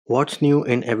What's new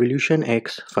in Evolution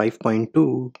X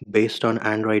 5.2 based on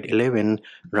Android 11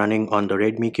 running on the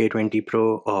Redmi K20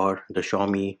 Pro or the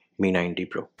Xiaomi Mi 90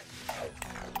 Pro?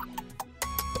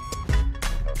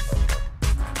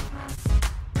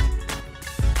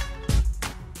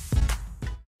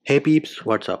 Hey peeps,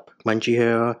 what's up? Munchie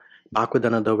here, back with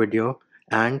another video,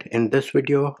 and in this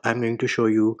video I'm going to show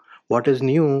you what is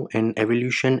new in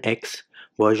Evolution X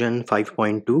version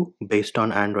 5.2 based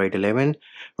on Android 11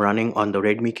 running on the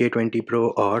Redmi K20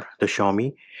 Pro or the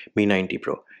Xiaomi Mi 90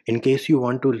 Pro. In case you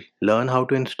want to learn how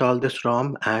to install this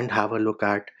ROM and have a look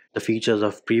at the features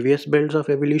of previous builds of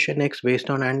Evolution X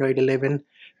based on Android 11,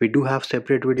 we do have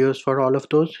separate videos for all of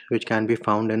those, which can be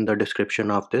found in the description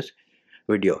of this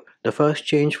video. The first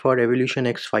change for Evolution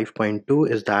X 5.2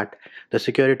 is that the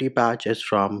security patch is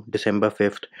from December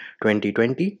 5th,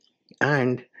 2020,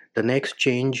 and the next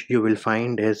change you will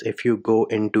find is if you go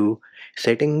into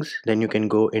settings, then you can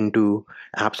go into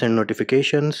apps and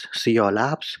notifications, see all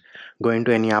apps, go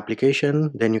into any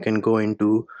application, then you can go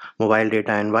into mobile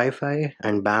data and Wi-Fi,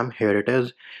 and bam, here it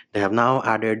is. They have now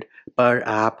added per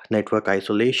app network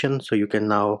isolation, so you can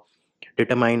now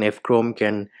determine if Chrome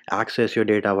can access your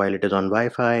data while it is on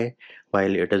Wi-Fi,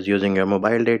 while it is using your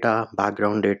mobile data,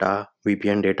 background data,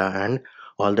 VPN data, and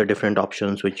all the different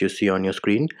options which you see on your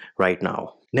screen right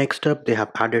now. Next up, they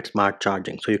have added smart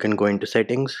charging. So you can go into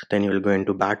settings, then you will go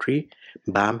into battery.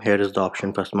 Bam, here is the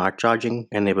option for smart charging.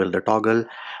 Enable the toggle,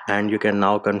 and you can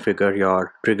now configure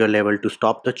your trigger level to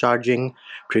stop the charging,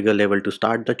 trigger level to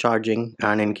start the charging,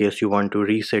 and in case you want to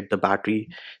reset the battery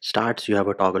stats, you have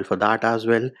a toggle for that as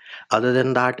well. Other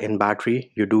than that, in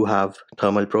battery you do have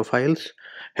thermal profiles.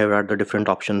 Here are the different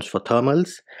options for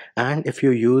thermals, and if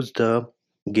you use the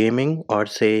gaming or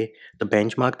say the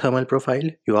benchmark thermal profile,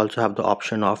 you also have the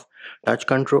option of touch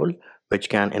control, which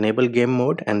can enable game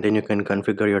mode, and then you can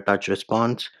configure your touch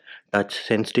response, touch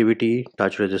sensitivity,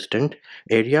 touch resistant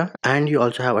area, and you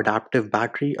also have adaptive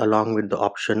battery along with the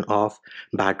option of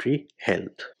battery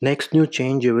health. Next new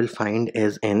change you will find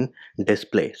is in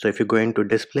display. So if you go into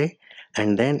display,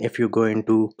 and then if you go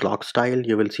into clock style,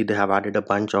 you will see they have added a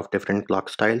bunch of different clock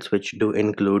styles which do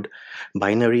include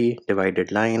binary,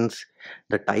 divided lines.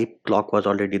 The type clock was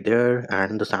already there,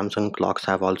 and the Samsung clocks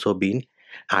have also been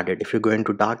added. If you go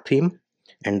into dark theme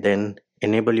and then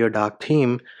enable your dark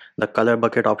theme, the color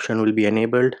bucket option will be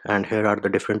enabled, and here are the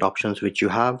different options which you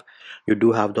have. You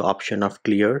do have the option of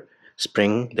clear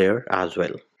spring there as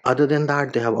well. Other than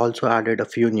that, they have also added a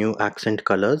few new accent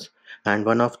colors, and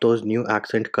one of those new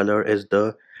accent color is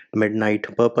the midnight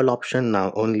purple option.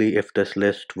 Now only if this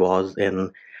list was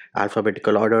in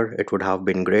alphabetical order it would have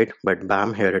been great, but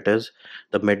bam, here it is,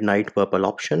 the midnight purple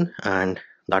option, and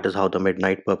that is how the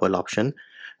midnight purple option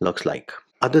looks like.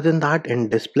 Other than that, in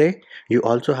display you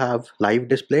also have live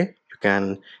display. You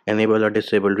can enable or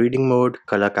disable reading mode,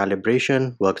 color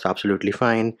calibration works absolutely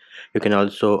fine. You can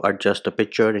also adjust the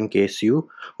picture in case you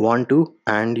want to,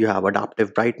 and you have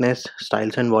adaptive brightness,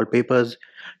 styles and wallpapers.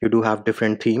 You do have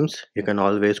different themes. You can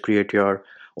always create your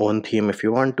own theme if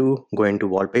you want to. Go into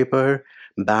wallpaper,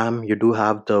 bam, you do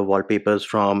have the wallpapers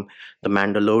from the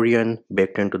Mandalorian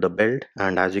baked into the build,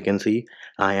 and as you can see,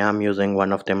 I am using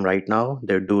one of them right now.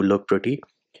 They do look pretty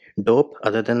dope.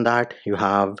 Other than that, you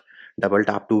have double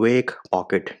tap to wake,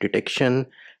 pocket detection,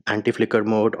 anti-flicker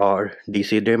mode or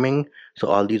DC dimming. So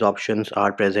all these options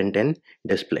are present in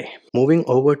display. Moving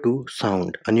over to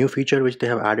sound, a new feature which they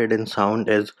have added in sound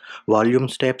is volume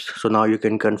steps. So now you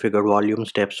can configure volume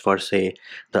steps for say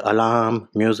the alarm,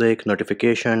 music,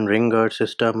 notification, ringer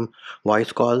system,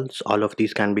 voice calls. All of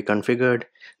these can be configured.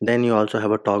 Then you also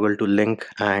have a toggle to link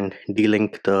and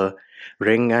delink the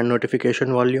ring and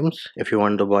notification volumes. If you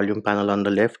want the volume panel on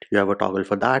the left, you have a toggle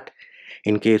for that.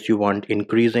 In case you want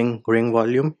increasing ring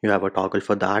volume, you have a toggle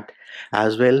for that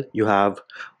as well. You have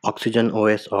Oxygen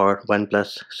OS or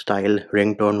OnePlus style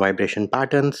ringtone vibration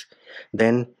patterns.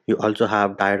 Then you also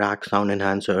have Dirac sound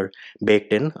enhancer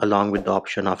baked in along with the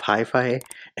option of hi-fi,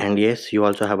 and yes, you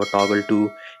also have a toggle to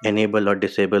enable or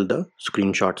disable the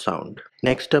screenshot sound.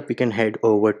 Next up, we can head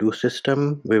over to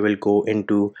system. We will go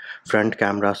into front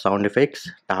camera sound effects,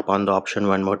 tap on the option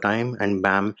one more time, and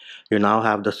bam, you now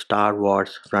have the Star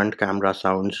Wars front camera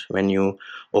sounds when you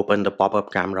open the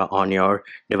pop-up camera on your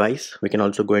device. We can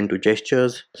also go into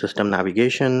gestures, system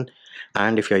navigation,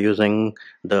 and if you're using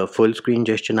the full screen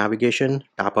gesture navigation,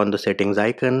 tap on the settings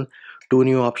icon. Two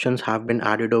new options have been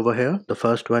added over here. The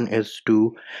first one is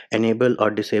to enable or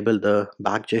disable the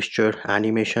back gesture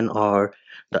animation or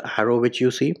the arrow which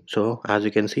you see. So as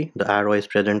you can see, the arrow is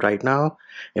present right now.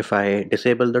 If I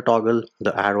disable the toggle,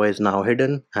 the arrow is now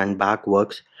hidden and back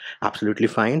works absolutely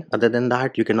fine. Other than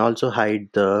that, you can also hide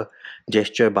the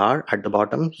gesture bar at the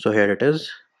bottom. So here it is,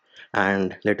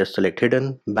 and let us select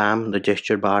hidden. Bam, the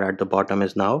gesture bar at the bottom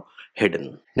is now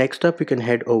hidden. Next up, we can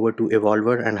head over to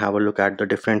Evolver and have a look at the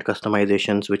different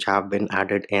customizations which have been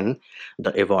added in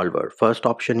the Evolver. First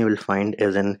option you will find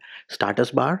is in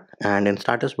status bar, and in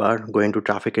status bar, going to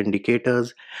traffic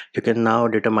indicators, you can now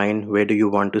determine where do you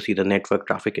want to see the network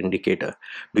traffic indicator.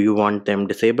 Do you want them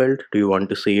disabled? Do you want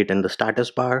to see it in the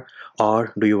status bar,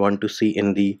 or do you want to see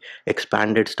in the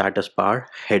expanded status bar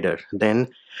header? Then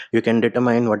you can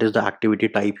determine what is the activity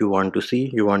type you want to see.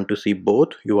 You want to see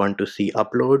both, you want to see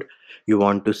upload, you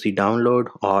want to see download,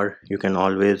 or you can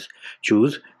always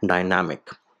choose dynamic.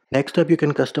 Next up, you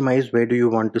can customize where do you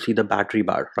want to see the battery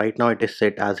bar. Right now it is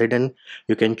set as hidden.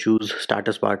 You can choose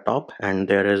status bar top, and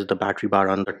there is the battery bar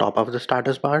on the top of the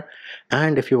status bar.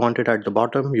 And if you want it at the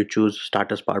bottom, you choose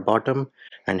status bar bottom,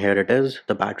 and here it is.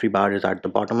 The battery bar is at the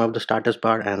bottom of the status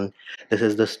bar, and this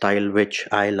is the style which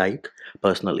I like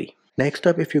personally. Next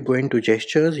up, if you go into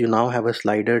gestures, you now have a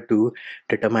slider to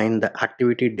determine the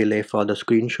activity delay for the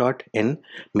screenshot in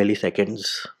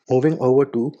milliseconds. Moving over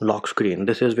to lock screen,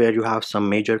 this is where you have some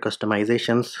major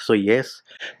customizations. So yes,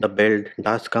 the build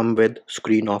does come with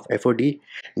screen off FOD.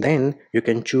 Then you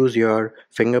can choose your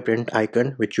fingerprint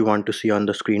icon which you want to see on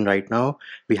the screen right now.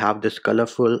 We have this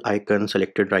colorful icon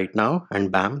selected right now, and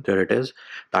bam, there it is.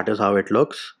 That is how it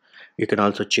looks. You can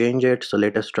also change it. So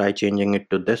let us try changing it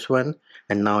to this one.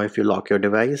 And now if you lock your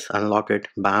device, unlock it,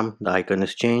 bam, the icon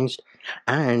is changed.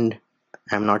 And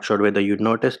I'm not sure whether you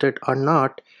noticed it or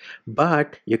not,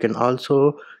 but you can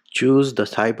also choose the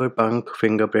cyberpunk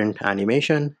fingerprint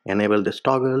animation. Enable this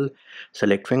toggle,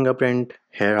 select fingerprint.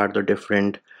 Here are the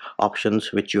different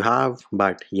options which you have,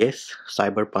 but yes,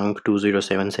 cyberpunk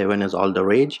 2077 is all the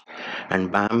rage,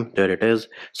 and bam, there it is,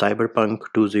 cyberpunk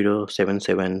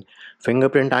 2077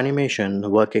 fingerprint animation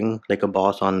working like a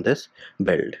boss on this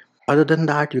build. Other than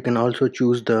that, you can also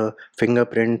choose the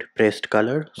fingerprint pressed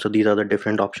color. So these are the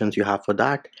different options you have for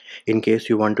that. In case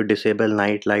you want to disable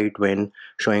night light when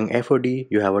showing FOD,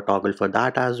 you have a toggle for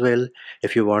that as well.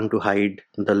 If you want to hide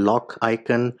the lock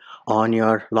icon on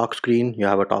your lock screen, you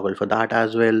have a toggle for that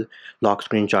as well. Lock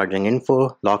screen charging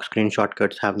info, lock screen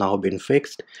shortcuts have now been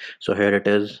fixed. So here it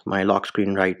is, my lock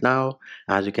screen right now.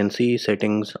 As you can see,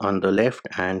 settings on the left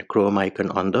and Chrome icon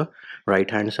on the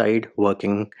right hand side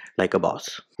working like a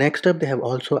boss. Next up, they have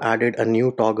also added a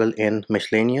new toggle in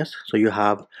miscellaneous. So you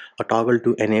have a toggle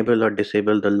to enable or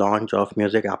disable the launch of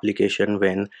music application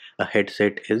when a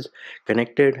headset is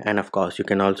connected, and of course you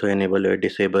can also enable or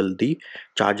disable the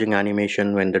charging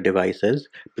animation when the device is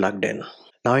plugged in.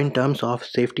 Now in terms of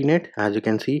Safetynet, as you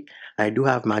can see, I do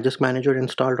have Magisk Manager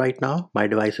installed right now. My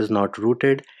device is not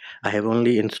rooted. I have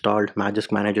only installed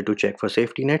Magisk Manager to check for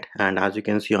Safetynet, and as you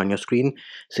can see on your screen,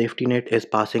 Safetynet is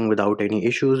passing without any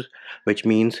issues, which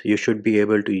means you should be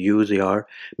able to use your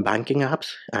banking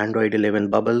apps. Android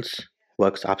 11 Bubbles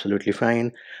works absolutely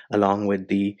fine, along with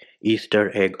the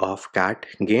Easter egg of cat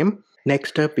game.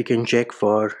 Next up, we can check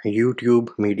for YouTube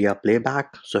media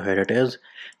playback. So here it is.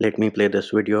 Let me play this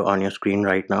video on your screen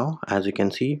right now. As you can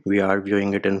see, we are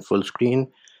viewing it in full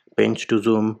screen. Pinch to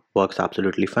zoom works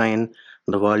absolutely fine.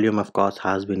 The volume of course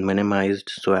has been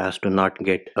minimized so as to not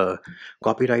get a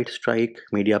copyright strike.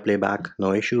 Media playback,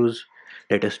 no issues.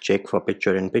 Let us check for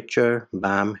picture in picture.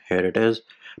 Bam, here it is.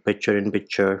 Picture in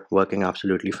picture working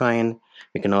absolutely fine.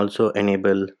 We can also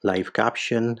enable live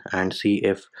caption and see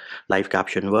if live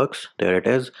caption works. There it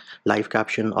is. Live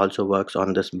caption also works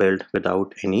on this build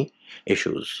without any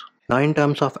issues. Now in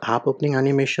terms of app opening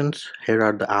animations, here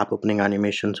are the app opening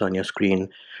animations on your screen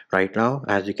right now.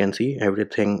 As you can see,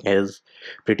 everything is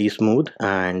pretty smooth.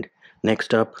 And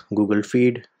next up, Google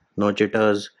Feed, no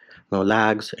jitters, no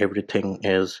lags, everything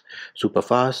is super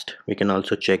fast. We can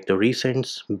also check the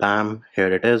recents. Bam,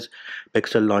 here it is.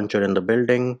 Pixel launcher in the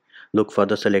building. Look for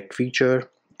the select feature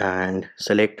and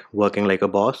select working like a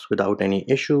boss without any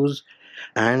issues.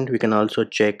 And we can also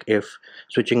check if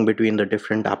switching between the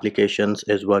different applications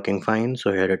is working fine.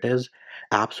 So here it is.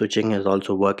 App switching is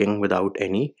also working without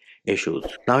any issues.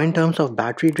 Now in terms of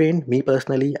battery drain, me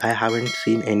personally, I haven't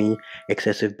seen any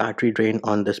excessive battery drain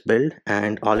on this build,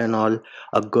 and all in all,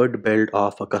 a good build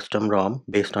of a custom ROM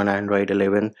based on Android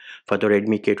 11 for the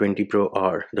Redmi K20 Pro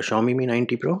or the Xiaomi Mi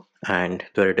 90 Pro. And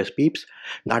there it is, peeps.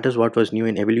 That is what was new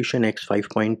in Evolution X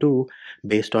 5.2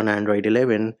 based on Android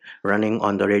 11 running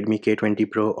on the Redmi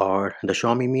K20 Pro or the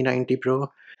Xiaomi Mi 90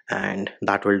 Pro. And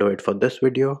that will do it for this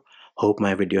video. Hope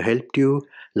my video helped you.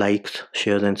 Likes,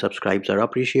 shares and subscribes are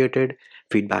appreciated.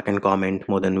 Feedback and comment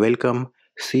more than welcome.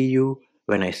 See you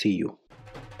when I see you.